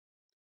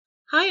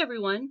Hi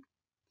everyone,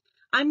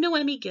 I'm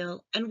Noemi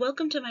Gil and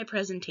welcome to my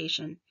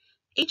presentation,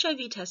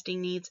 HIV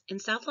Testing Needs in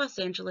South Los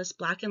Angeles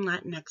Black and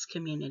Latinx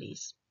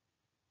Communities.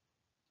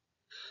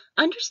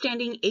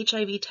 Understanding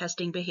HIV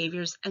testing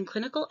behaviors and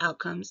clinical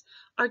outcomes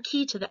are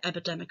key to the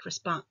epidemic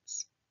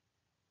response.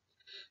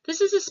 This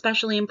is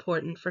especially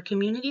important for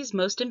communities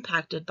most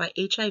impacted by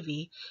HIV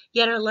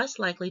yet are less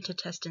likely to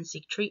test and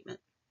seek treatment.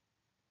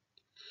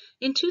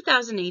 In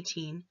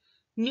 2018,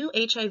 new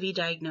HIV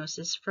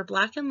diagnosis for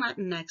Black and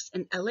Latinx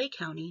in LA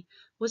County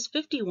was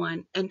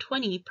 51 and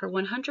 20 per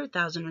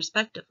 100,000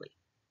 respectively.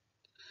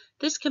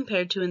 This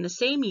compared to in the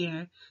same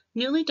year,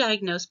 newly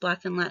diagnosed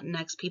Black and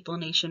Latinx people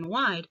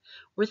nationwide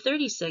were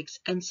 36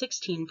 and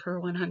 16 per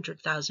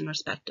 100,000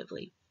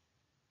 respectively.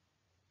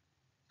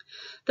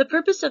 The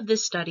purpose of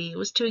this study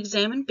was to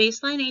examine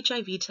baseline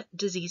HIV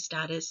disease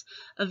status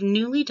of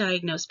newly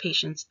diagnosed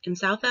patients in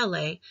South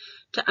LA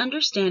to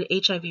understand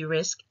HIV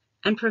risk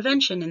and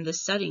prevention in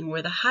this setting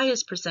where the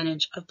highest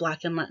percentage of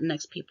Black and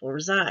Latinx people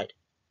reside.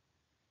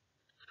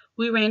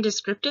 We ran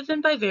descriptive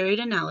and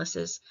bivariate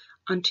analysis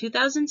on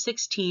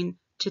 2016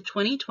 to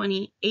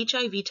 2020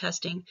 HIV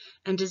testing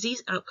and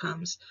disease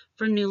outcomes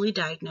for newly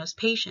diagnosed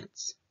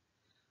patients.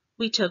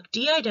 We took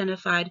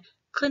de-identified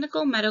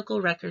clinical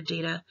medical record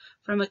data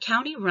from a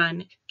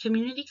county-run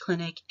community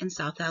clinic in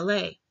South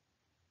LA.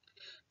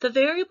 The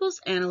variables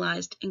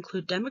analyzed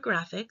include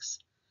demographics,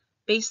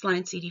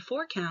 baseline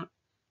CD4 count,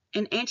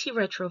 and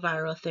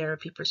antiretroviral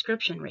therapy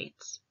prescription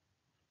rates.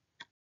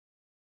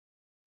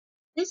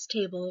 This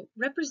table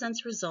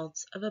represents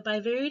results of a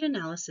bivariate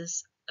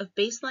analysis of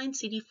baseline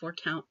CD4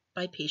 count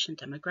by patient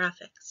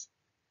demographics.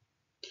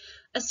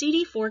 A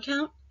CD4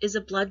 count is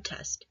a blood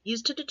test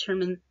used to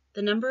determine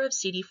the number of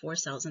CD4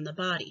 cells in the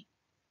body.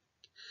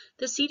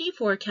 The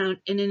CD4 count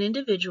in an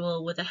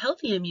individual with a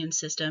healthy immune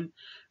system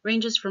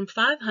ranges from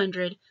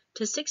 500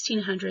 to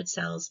 1,600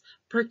 cells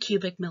per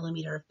cubic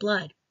millimeter of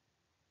blood.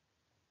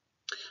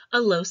 A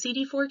low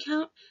CD4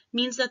 count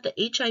means that the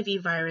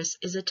HIV virus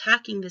is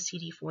attacking the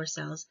CD4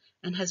 cells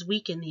and has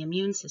weakened the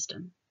immune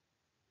system.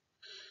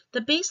 The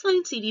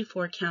baseline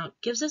CD4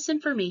 count gives us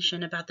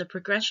information about the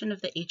progression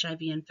of the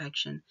HIV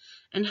infection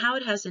and how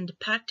it has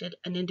impacted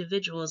an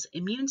individual's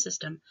immune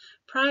system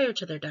prior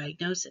to their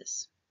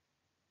diagnosis.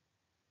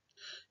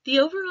 The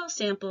overall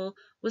sample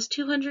was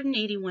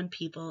 281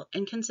 people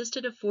and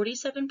consisted of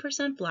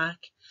 47%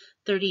 Black,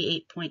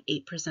 38.8%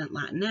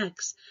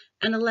 Latinx,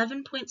 and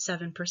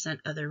 11.7%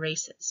 other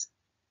races.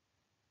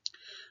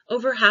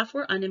 Over half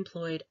were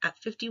unemployed at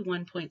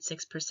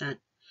 51.6%,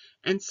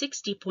 and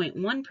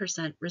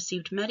 60.1%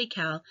 received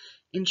Medi-Cal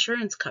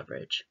insurance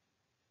coverage.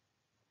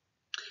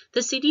 The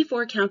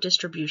CD4 count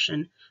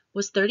distribution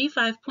was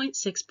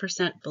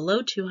 35.6%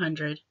 below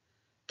 200,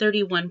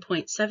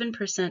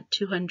 31.7%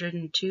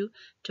 202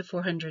 to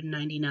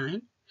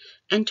 499,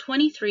 and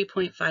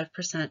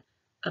 23.5%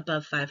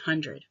 above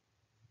 500.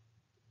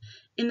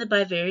 In the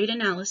bivariate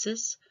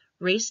analysis,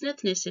 race and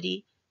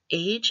ethnicity,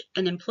 age,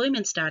 and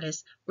employment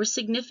status were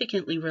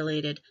significantly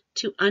related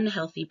to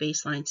unhealthy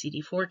baseline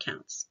CD4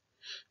 counts,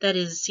 that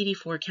is,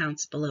 CD4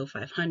 counts below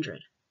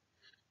 500,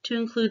 to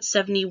include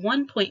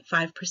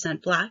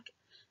 71.5% Black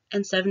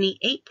and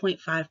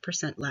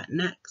 78.5%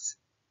 Latinx.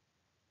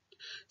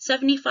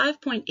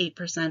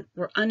 75.8%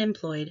 were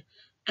unemployed,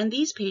 and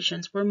these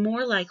patients were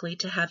more likely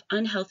to have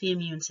unhealthy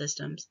immune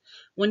systems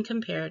when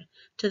compared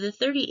to the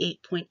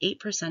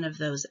 38.8% of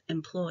those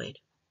employed.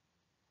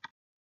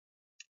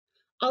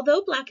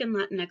 Although Black and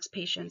Latinx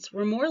patients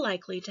were more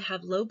likely to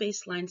have low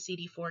baseline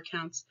CD4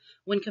 counts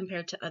when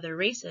compared to other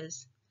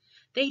races,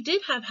 they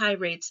did have high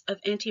rates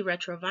of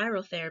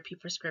antiretroviral therapy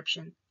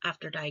prescription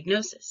after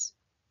diagnosis.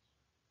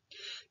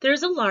 There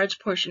is a large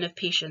portion of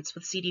patients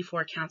with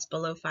CD4 counts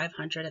below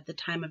 500 at the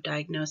time of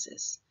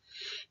diagnosis,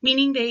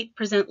 meaning they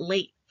present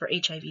late for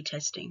HIV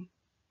testing.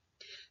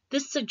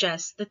 This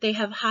suggests that they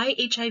have high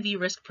HIV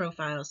risk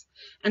profiles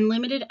and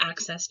limited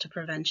access to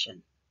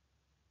prevention.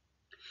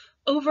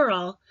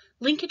 Overall,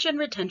 linkage and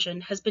retention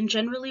has been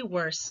generally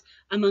worse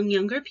among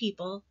younger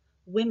people,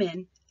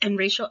 women, and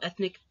racial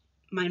ethnic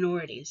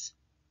minorities.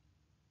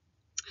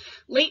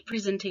 Late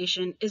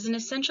presentation is an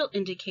essential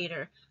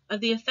indicator of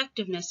the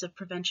effectiveness of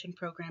prevention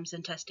programs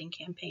and testing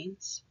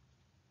campaigns.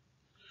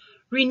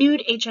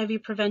 Renewed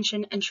HIV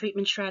prevention and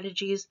treatment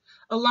strategies,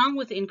 along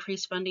with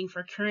increased funding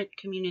for current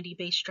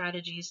community-based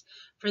strategies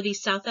for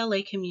these South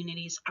LA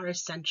communities, are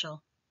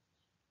essential.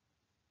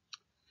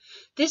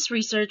 This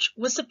research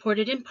was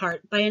supported in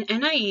part by an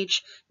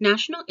NIH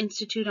National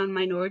Institute on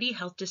Minority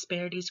Health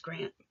Disparities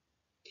grant.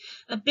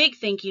 A big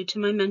thank you to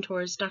my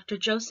mentors, Dr.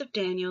 Joseph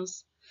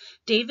Daniels,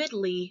 David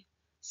Lee,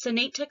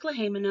 Senate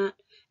Teklehaimanot,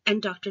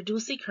 and Dr.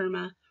 Dulcie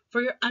Kerma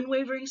for your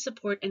unwavering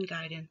support and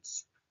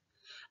guidance.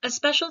 A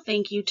special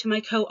thank you to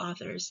my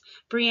co-authors,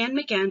 Brianne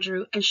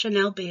McAndrew and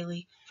Chanel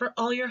Bailey, for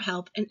all your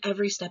help in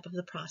every step of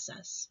the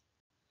process.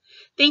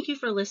 Thank you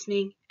for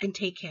listening, and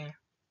take care.